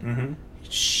related,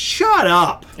 shut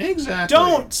up. Exactly.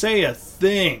 Don't say a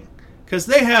thing, because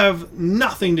they have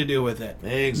nothing to do with it.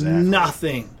 Exactly.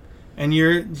 Nothing. And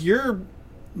you're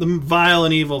the vile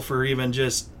and evil for even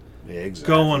just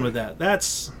going with that.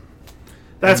 That's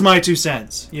my 2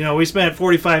 cents. We spent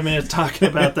 45 minutes talking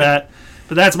about that,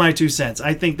 but that's my 2 cents.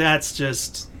 I think that's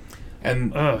just...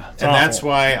 And that's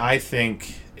why I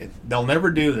think they'll never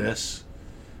do this,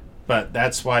 but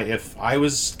that's why if I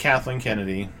was Kathleen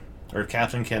Kennedy, or if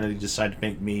Kathleen Kennedy decided to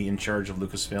make me in charge of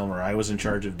Lucasfilm, or I was in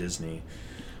charge of Disney,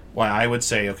 why I would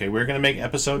say, okay, we're going to make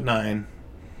episode 9,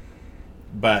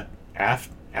 but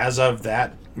as of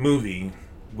that movie,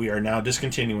 we are now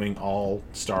discontinuing all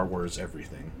Star Wars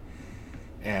everything.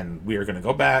 And we are going to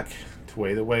go back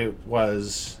to the way it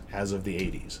was as of the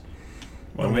 80s.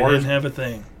 When we didn't have a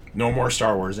thing. No more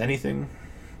Star Wars anything.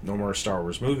 No more Star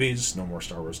Wars movies. No more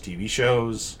Star Wars TV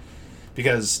shows.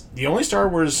 Because the only Star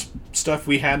Wars stuff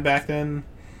we had back then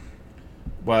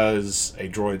was a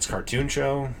Droids cartoon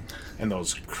show and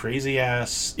those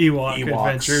crazy-ass Ewok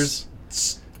adventures.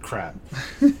 Crap.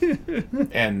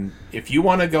 And if you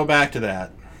want to go back to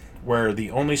that, where the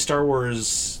only Star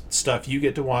Wars stuff you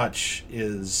get to watch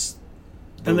is...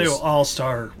 And they will all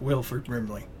star Wilford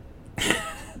Brimley.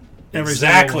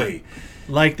 Exactly.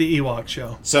 Like the Ewok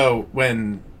show. So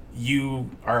when you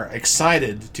are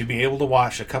excited to be able to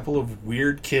watch a couple of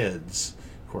weird kids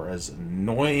who are as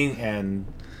annoying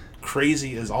and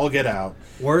crazy as all get out...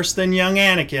 Worse than young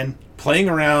Anakin. Playing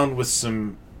around with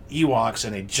some Ewoks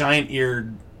and a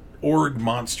giant-eared org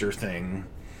monster thing...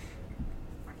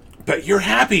 But you're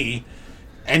happy,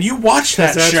 and you watch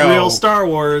that that's show... That's real Star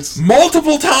Wars.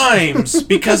 ...multiple times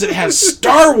because it has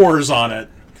Star Wars on it,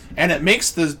 and it makes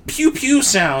the pew-pew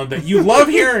sound that you love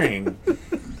hearing.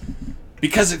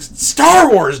 Because it's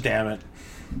Star Wars, damn it.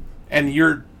 And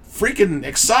you're freaking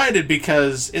excited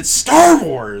because it's Star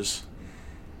Wars.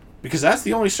 Because that's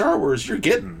the only Star Wars you're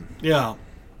getting. Yeah.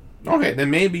 Okay,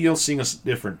 then maybe you'll sing a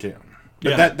different tune.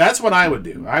 But that's what I would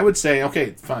do. I would say,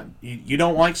 okay, fine. You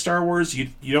don't like Star Wars? You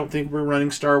don't think we're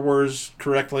running Star Wars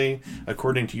correctly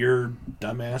according to your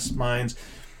dumbass minds?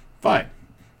 Fine.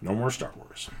 No more Star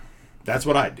Wars. That's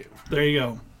what I'd do. There you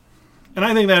go. And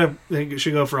I think that it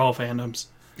should go for all fandoms.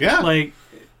 Yeah. Like,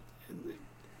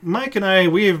 Mike and I,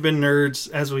 we have been nerds,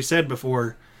 as we said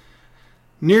before,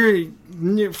 near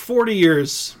 40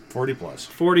 years. 40 plus.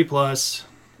 40 plus.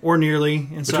 Or nearly,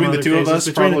 in some between the two cases. of us,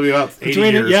 probably about 80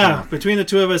 years. Yeah, between the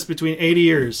two of us, between 80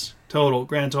 years total,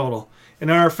 grand total.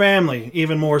 And our family,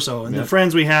 even more so. And the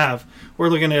friends we have, we're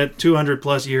looking at 200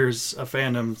 plus years of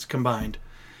fandoms combined.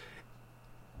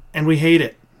 And we hate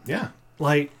it. Yeah.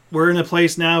 Like, we're in a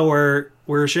place now where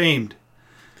we're ashamed.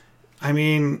 I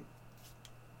mean,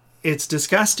 it's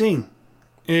disgusting.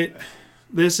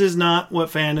 This is not what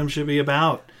fandom should be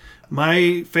about.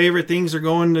 My favorite things are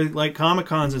going to like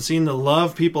Comic-Cons and seeing the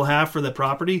love people have for the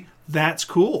property. That's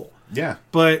cool. Yeah.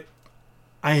 But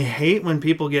I hate when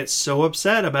people get so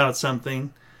upset about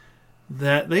something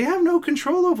that they have no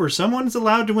control over. Someone's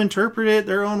allowed to interpret it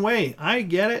their own way. I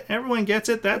get it. Everyone gets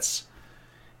it.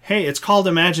 Hey, it's called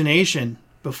imagination.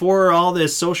 Before all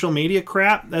this social media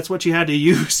crap, that's what you had to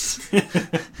use.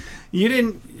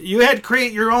 You had to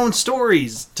create your own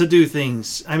stories to do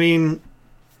things. I mean,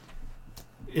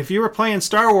 if you were playing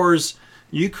Star Wars,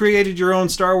 you created your own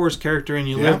Star Wars character and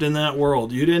you lived in that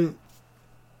world. You didn't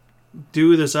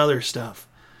do this other stuff.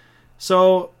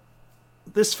 So,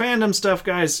 this fandom stuff,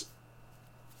 guys,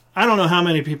 I don't know how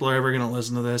many people are ever going to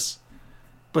listen to this,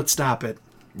 but stop it.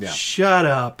 Yeah. Shut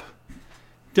up.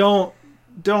 Don't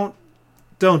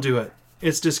do it.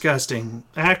 It's disgusting.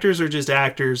 Actors are just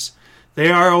actors. They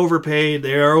are overpaid.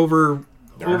 They are over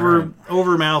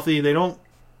mouthy. They don't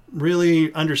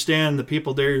really understand the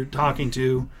people they're talking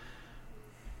to,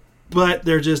 but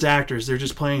they're just actors. They're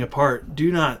just playing a part.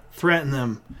 Do not threaten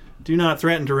them. Do not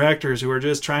threaten directors who are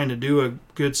just trying to do a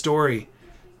good story.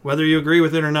 Whether you agree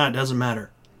with it or not doesn't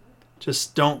matter.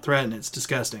 Just don't threaten. It's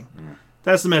disgusting.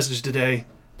 That's the message today.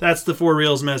 That's the 4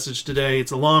 Reels message today.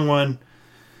 It's a long one.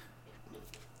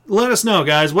 Let us know,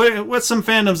 guys. What's some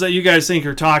fandoms that you guys think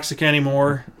are toxic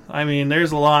anymore? I mean,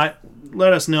 there's a lot.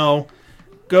 Let us know.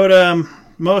 Go to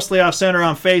Mostly Off Center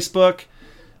on Facebook.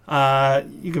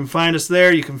 You can find us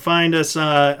there. You can find us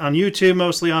on YouTube,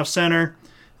 Mostly Off Center.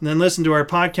 And then listen to our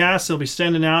podcast. They'll be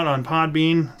sending out on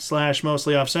Podbean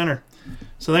 /Mostly Off Center.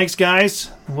 So thanks,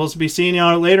 guys. We'll be seeing you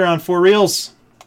later on 4 Reels.